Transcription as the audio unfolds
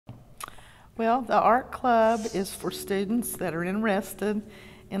Well, the art club is for students that are interested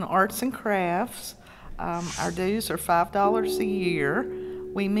in arts and crafts. Our dues are $5 a year.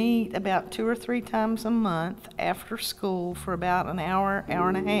 We meet about 2 or 3 times a month after school for about an hour, hour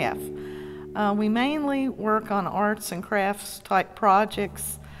and a half. We mainly work on arts and crafts type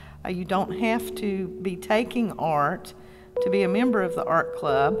projects. You don't have to be taking art to be a member of the art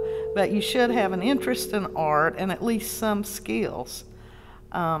club, but you should have an interest in art and at least some skills.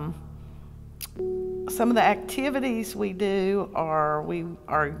 Some of the activities we do are, we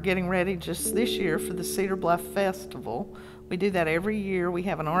are getting ready just this year for the Cedar Bluff Festival. We do that every year. We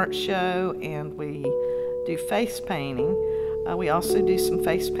have an art show and we do face painting. We also do some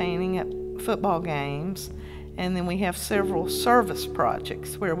face painting at football games. And then we have several service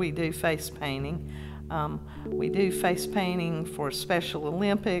projects where we do face painting. We do face painting for Special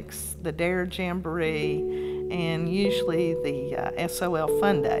Olympics, the Dare Jamboree, and usually the SOL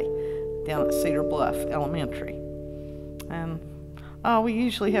Fun Day down at Cedar Bluff Elementary. And we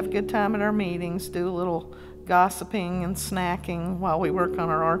usually have a good time at our meetings, do a little gossiping and snacking while we work on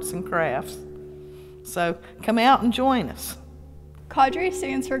our arts and crafts. So come out and join us. CADRE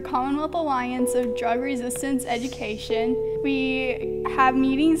stands for Commonwealth Alliance of Drug Resistance Education. We have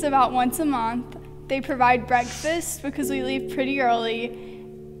meetings about once a month. They provide breakfast because we leave pretty early,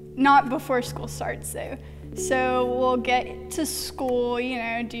 not before school starts though. So we'll get to school, you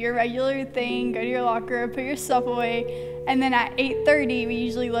know, do your regular thing, go to your locker, put your stuff away, and then at 8:30 we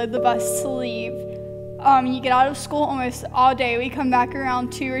usually load the bus to leave. You get out of school almost all day. We come back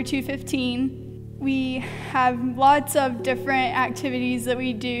around 2 or 2:15. We have lots of different activities that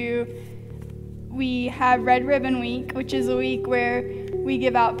we do. We have Red Ribbon Week, which is a week where we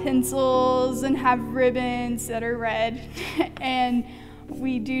give out pencils and have ribbons that are red. And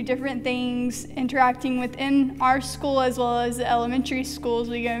we do different things interacting within our school as well as the elementary schools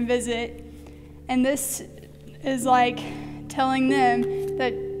we go and visit. And this is like telling them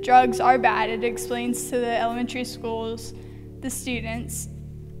that drugs are bad. It explains to the elementary schools, the students,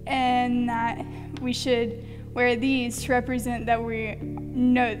 and that we should wear these to represent that we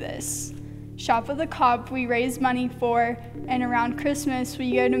know this. Shop with a Cop we raise money for, and around Christmas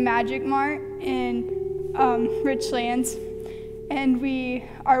we go to Magic Mart in Richlands, and we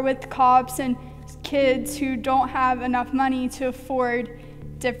are with cops and kids who don't have enough money to afford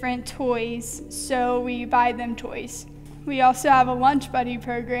different toys, so we buy them toys. We also have a lunch buddy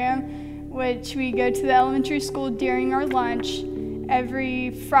program, which we go to the elementary school during our lunch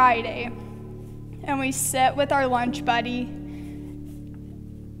every Friday, and we sit with our lunch buddy,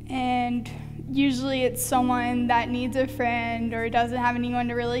 and usually it's someone that needs a friend or doesn't have anyone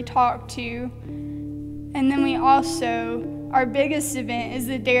to really talk to. And then we also, our biggest event is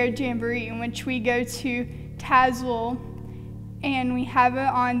the Dare Jamboree, in which we go to Tazewell and we have it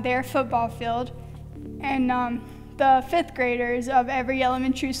on their football field. And the 5th graders of every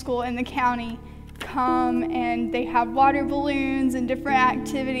elementary school in the county come, and they have water balloons and different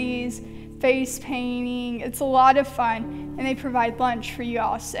activities, face painting. It's a lot of fun, and they provide lunch for you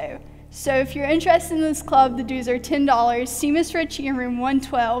also. So if you're interested in this club, the dues are $10. See Miss Ritchie in room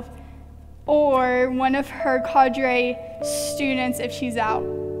 112, or one of her cadre students if she's out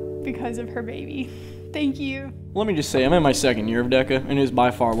because of her baby. Thank you. Let me just say, I'm in my 2nd year of DECA, and it is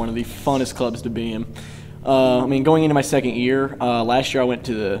by far one of the funnest clubs to be in. I mean, going into my 2nd year, last year I went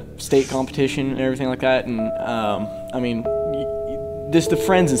to the state competition and everything like that, and I mean, just the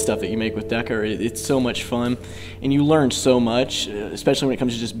friends and stuff that you make with DECA, it's so much fun, and you learn so much, especially when it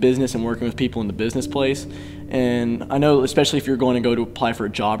comes to just business and working with people in the business place. And I know, especially if you're going to apply for a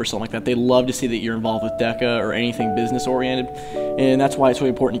job or something like that, they love to see that you're involved with DECA or anything business oriented, and that's why it's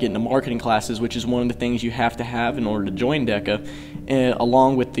really important to get into marketing classes, which is one of the things you have to have in order to join DECA,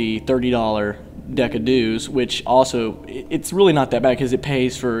 along with the $30 DECA dues, which also, it's really not that bad because it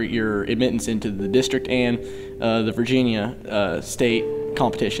pays for your admittance into the district and the Virginia state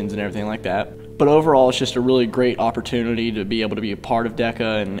competitions and everything like that. But overall, it's just a really great opportunity to be able to be a part of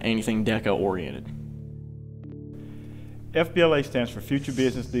DECA and anything DECA oriented. FBLA stands for Future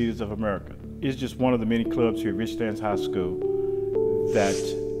Business Leaders of America. It's just one of the many clubs here at Richlands High School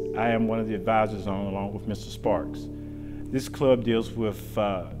that I am one of the advisors on, along with Mr. Sparks. This club deals with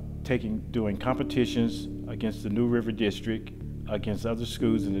doing competitions against the New River District, against other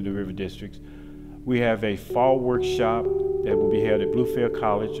schools in the New River Districts. We have a fall workshop that will be held at Bluefield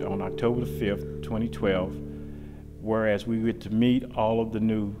College on October the 5th, 2012, whereas we get to meet all of the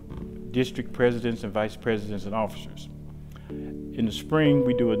new district presidents and vice presidents and officers. In the spring,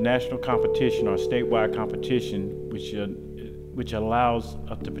 we do a national competition or a statewide competition, which allows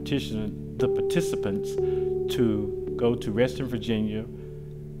the participants to go to Reston, Virginia,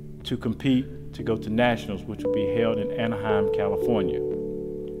 to compete to go to nationals, which will be held in Anaheim, California,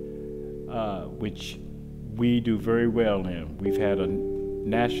 which we do very well in. We've had a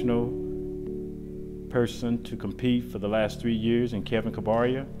national person to compete for the last 3 years in Kevin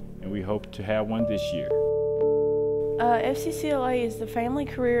Cabaria, and we hope to have one this year. FCCLA is the Family,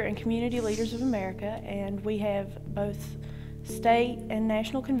 Career, and Community Leaders of America, and we have both state and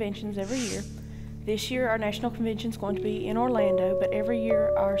national conventions every year. This year our national convention is going to be in Orlando, but every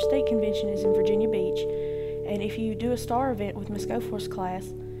year our state convention is in Virginia Beach. And if you do a STAR event with Miss Goforth's class,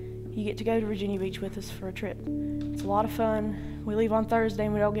 you get to go to Virginia Beach with us for a trip. It's a lot of fun. We leave on Thursday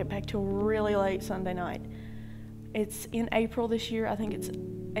and we don't get back till really late Sunday night. It's in April this year. I think it's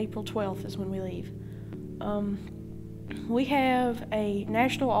April 12th is when we leave. We have a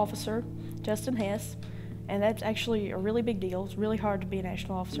national officer, Justin Hess, and that's actually a really big deal. It's really hard to be a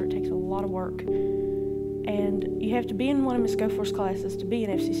national officer. It takes a lot of work. And you have to be in one of Ms. Goforth's classes to be in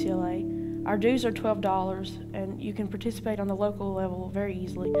FCCLA. Our dues are $12, and you can participate on the local level very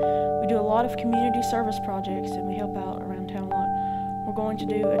easily. We do a lot of community service projects, and we help out around town a lot. We're going to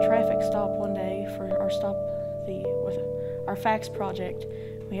do a traffic stop one day for our FACTS project.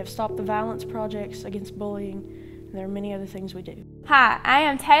 We have Stop the Violence projects against bullying. There are many other things we do. Hi, I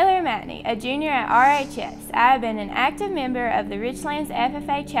am Taylor Matney, a junior at RHS. I have been an active member of the Richlands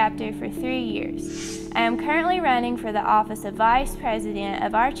FFA chapter for 3 years. I am currently running for the office of Vice President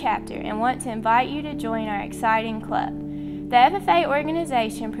of our chapter and want to invite you to join our exciting club. The FFA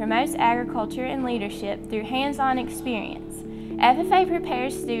organization promotes agriculture and leadership through hands-on experience. FFA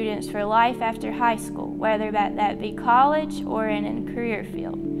prepares students for life after high school, whether that be college or in a career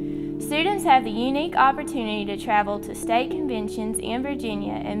field. Students have the unique opportunity to travel to state conventions in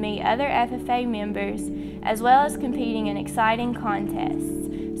Virginia and meet other FFA members, as well as competing in exciting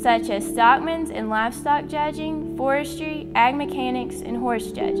contests, such as stockman's and livestock judging, forestry, ag mechanics, and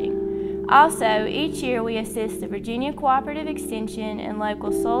horse judging. Also, each year we assist the Virginia Cooperative Extension and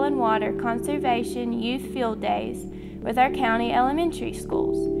local soil and water conservation youth field days with our county elementary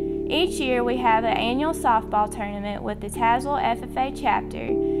schools. Each year we have an annual softball tournament with the Tazewell FFA chapter,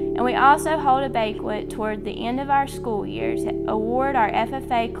 and we also hold a banquet toward the end of our school year to award our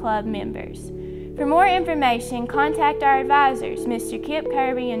FFA club members. For more information, contact our advisors, Mr. Kip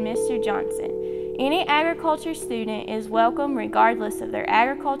Kirby and Mr. Johnson. Any agriculture student is welcome regardless of their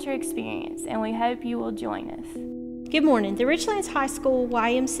agriculture experience, and we hope you will join us. Good morning. The Richlands High School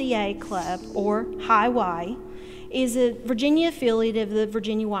YMCA Club, or High Y, is a Virginia affiliate of the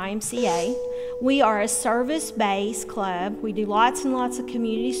Virginia YMCA. We are a service-based club. We do lots and lots of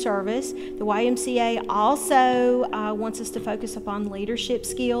community service. The YMCA also wants us to focus upon leadership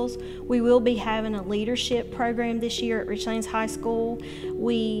skills. We will be having a leadership program this year at Richlands High School.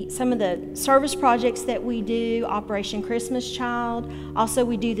 Some of the service projects that we do, Operation Christmas Child. Also,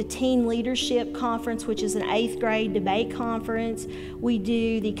 we do the Teen Leadership Conference, which is an 8th grade debate conference. We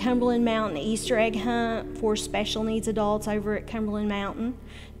do the Cumberland Mountain Easter egg hunt for special needs adults over at Cumberland Mountain.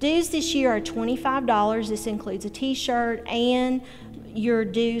 Dues this year are $25. This includes a t-shirt and your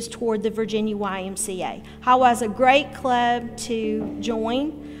dues toward the Virginia YMCA. Highway is a great club to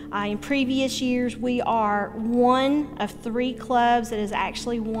join. In previous years, we are one of 3 clubs that has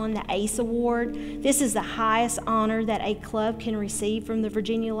actually won the ACE Award. This is the highest honor that a club can receive from the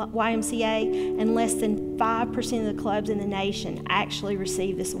Virginia YMCA, and less than 5% of the clubs in the nation actually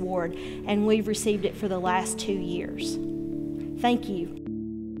receive this award, and we've received it for the last 2 years. Thank you.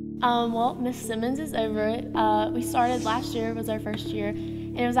 Well, Miss Simmons is over it. We started last year, was our first year,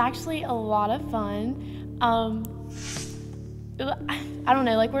 and it was actually a lot of fun. I don't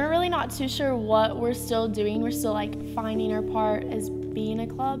know, like we're really not too sure what we're still doing. We're still like finding our part as being a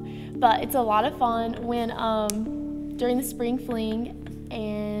club, but it's a lot of fun when during the spring fling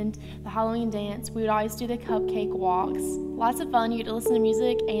and the Halloween dance, we would always do the cupcake walks. Lots of fun. You get to listen to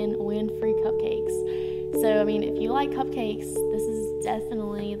music and win free cupcakes. So, I mean, if you like cupcakes, this is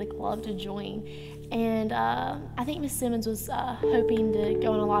definitely the club to join. And I think Miss Simmons was hoping to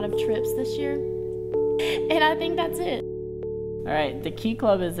go on a lot of trips this year. And I think that's it. All right, the Key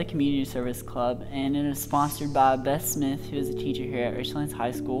Club is a community service club, and it is sponsored by Beth Smith, who is a teacher here at Richlands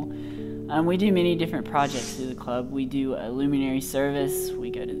High School. We do many different projects through the club. We do a luminary service, we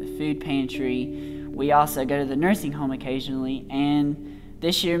go to the food pantry, we also go to the nursing home occasionally, and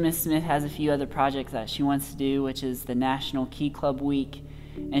this year Miss Smith has a few other projects that she wants to do, which is the National Key Club Week,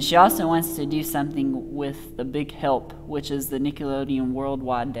 and she also wants to do something with the Big Help, which is the Nickelodeon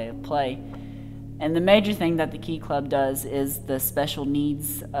Worldwide Day of Play. And the major thing that the Key Club does is the Special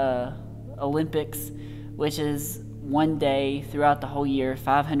Needs Olympics, which is one day throughout the whole year.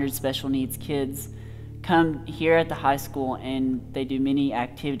 500 special needs kids come here at the high school and they do many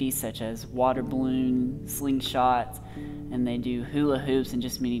activities such as water balloon, slingshots, and they do hula hoops and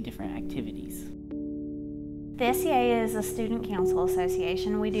just many different activities. The SCA is a student council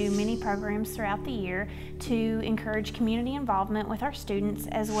association. We do many programs throughout the year to encourage community involvement with our students,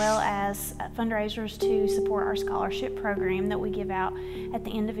 as well as fundraisers to support our scholarship program that we give out at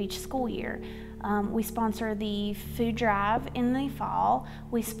the end of each school year. We sponsor the food drive in the fall.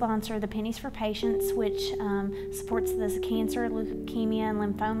 We sponsor the Pennies for Patients, which supports the Cancer, Leukemia, and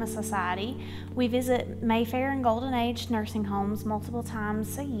Lymphoma Society. We visit Mayfair and Golden Age nursing homes multiple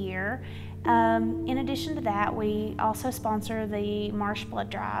times a year. In addition to that, we also sponsor the Marsh Blood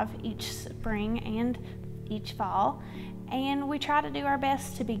Drive each spring and each fall. And we try to do our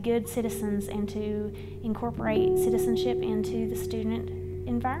best to be good citizens and to incorporate citizenship into the student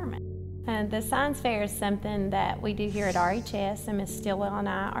environment. The science fair is something that we do here at RHS, and Ms. Stillwell and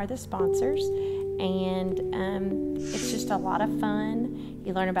I are the sponsors, and it's just a lot of fun.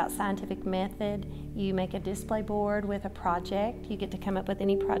 You learn about scientific method, you make a display board with a project, you get to come up with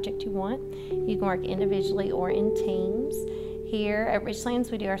any project you want. You can work individually or in teams. Here at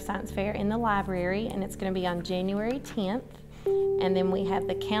Richlands we do our science fair in the library, and it's going to be on January 10th. And then we have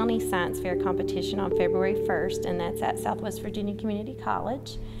the county science fair competition on February 1st, and that's at Southwest Virginia Community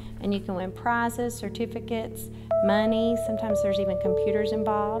College. And you can win prizes, certificates, money, sometimes there's even computers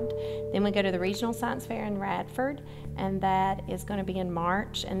involved. Then we go to the Regional Science Fair in Radford, and that is going to be in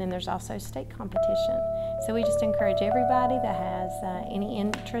March, and then there's also state competition. So we just encourage everybody that has any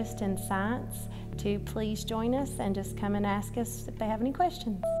interest in science to please join us and just come and ask us if they have any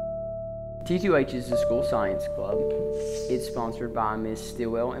questions. T2H is the school science club. It's sponsored by Ms.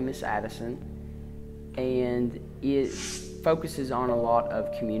 Stillwell and Ms. Addison, and it focuses on a lot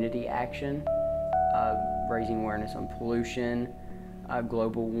of community action, raising awareness on pollution.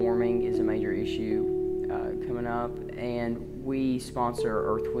 Global warming is a major issue coming up, and we sponsor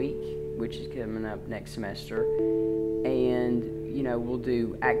Earth Week, which is coming up next semester, and we'll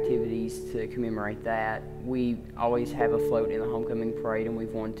do activities to commemorate that. We always have a float in the homecoming parade, and we've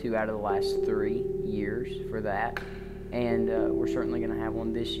won 2 out of the last 3 years for that, and we're certainly going to have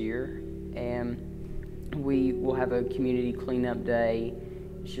one this year. And we will have a community cleanup day.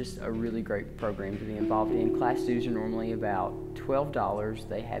 It's just a really great program to be involved in. Class dues are normally about $12.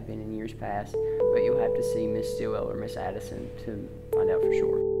 They have been in years past, but you'll have to see Miss Stillwell or Miss Addison to find out for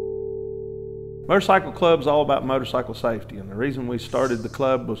sure. Motorcycle Club is all about motorcycle safety, and the reason we started the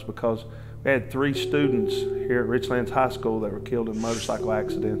club was because we had 3 students here at Richlands High School that were killed in motorcycle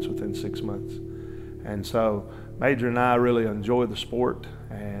accidents within 6 months. And so Major and I really enjoy the sport,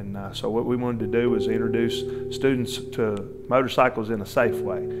 and so what we wanted to do was introduce students to motorcycles in a safe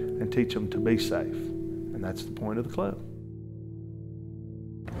way and teach them to be safe, and that's the point of the club.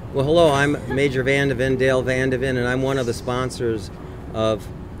 Well, hello, I'm Major Vandevin, Dale Vandevin, and I'm one of the sponsors of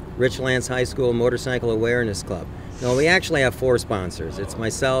Richlands High School Motorcycle Awareness Club. No, we actually have 4 sponsors. It's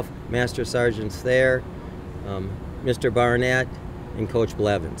myself, Master Sergeant Thayer, Mr. Barnett, and Coach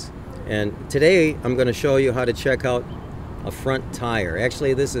Blevins. And today I'm going to show you how to check out a front tire.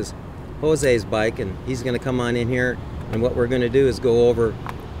 Actually, this is Jose's bike, and he's going to come on in here, and what we're going to do is go over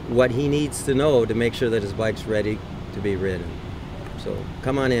what he needs to know to make sure that his bike's ready to be ridden. So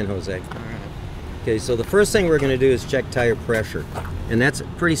come on in, Jose. All right. Okay, so the first thing we're going to do is check tire pressure, and that's a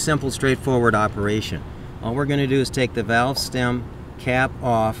pretty simple, straightforward operation. All we're going to do is take the valve stem cap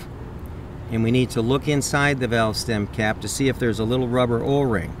off, and we need to look inside the valve stem cap to see if there's a little rubber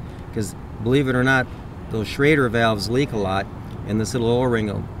O-ring, because believe it or not, those Schrader valves leak a lot, and this little O-ring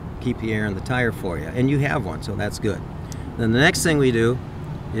will keep the air in the tire for you, and you have one, so that's good. Then the next thing we do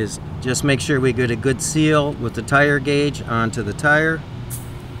is just make sure we get a good seal with the tire gauge onto the tire,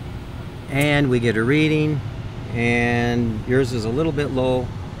 and we get a reading, and yours is a little bit low,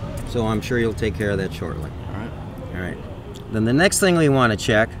 so I'm sure you'll take care of that shortly. All right. Then the next thing we want to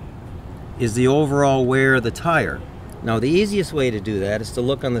check is the overall wear of the tire. Now the easiest way to do that is to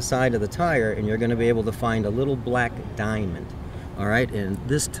look on the side of the tire, and you're going to be able to find a little black diamond. All right, and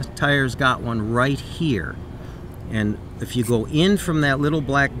this tire's got one right here. And if you go in from that little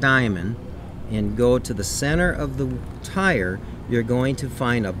black diamond and go to the center of the tire, you're going to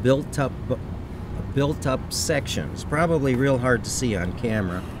find a built-up section. It's probably real hard to see on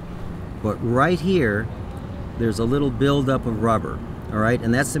camera, but right here there's a little buildup of rubber. All right,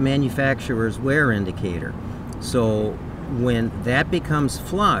 and that's the manufacturer's wear indicator. So when that becomes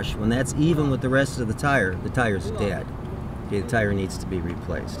flush, when that's even with the rest of the tire's dead. Okay, the tire needs to be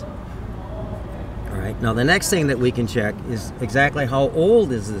replaced. All right, now the next thing that we can check is exactly how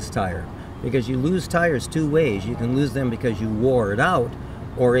old is this tire, because you lose tires 2 ways. You can lose them because you wore it out,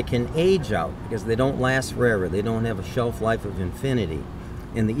 or it can age out because they don't last forever. They don't have a shelf life of infinity.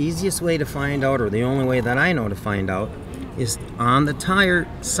 And the easiest way to find out, or the only way that I know to find out, is on the tire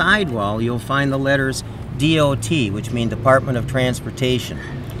sidewall you'll find the letters DOT, which mean Department of Transportation.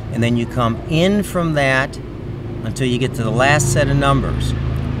 And then you come in from that until you get to the last set of numbers.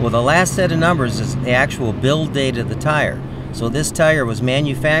 Well, the last set of numbers is the actual build date of the tire. So this tire was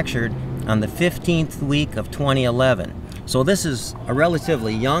manufactured on the 15th week of 2011. So this is a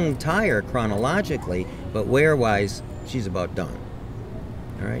relatively young tire chronologically, but wear-wise, she's about done.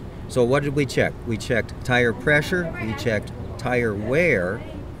 All right, so what did we check? We checked tire pressure, we checked tire wear,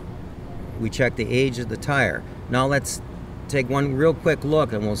 we checked the age of the tire. Now let's take one real quick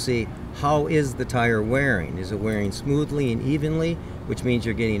look and we'll see how is the tire wearing. Is it wearing smoothly and evenly, which means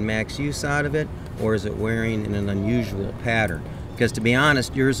you're getting max use out of it, or is it wearing in an unusual pattern? Because to be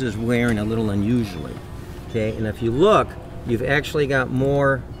honest, yours is wearing a little unusually. Okay, and if you look, you've actually got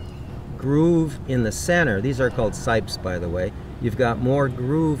more groove in the center. These are called sipes, by the way. You've got more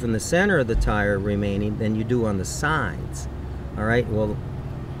groove in the center of the tire remaining than you do on the sides. All right, well,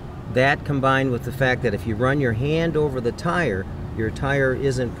 that combined with the fact that if you run your hand over the tire, your tire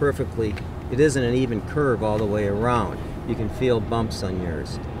isn't perfectly, it isn't an even curve all the way around. You can feel bumps on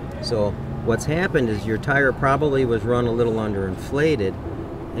yours. So what's happened is your tire probably was run a little underinflated,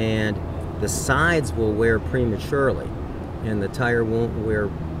 and the sides will wear prematurely, and the tire won't wear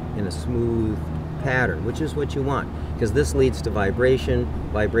in a smooth pattern, which is what you want, because this leads to vibration,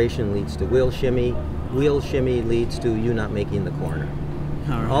 vibration leads to wheel shimmy leads to you not making the corner.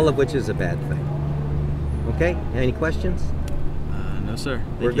 All of which is a bad thing. Okay, any questions? No, sir.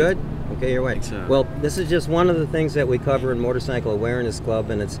 We're good? Okay, you're right. So. Well, this is just one of the things that we cover in Motorcycle Awareness Club,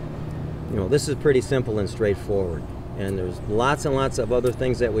 and it's, you know, this is pretty simple and straightforward. And there's lots and lots of other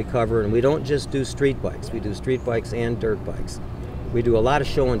things that we cover, and we don't just do street bikes. We do street bikes and dirt bikes. We do a lot of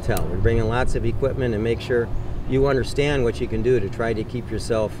show and tell. We bring in lots of equipment and make sure you understand what you can do to try to keep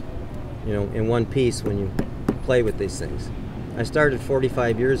yourself, you know, in one piece when you play with these things. I started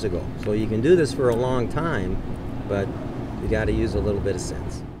 45 years ago, so you can do this for a long time, but you got to use a little bit of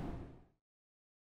sense.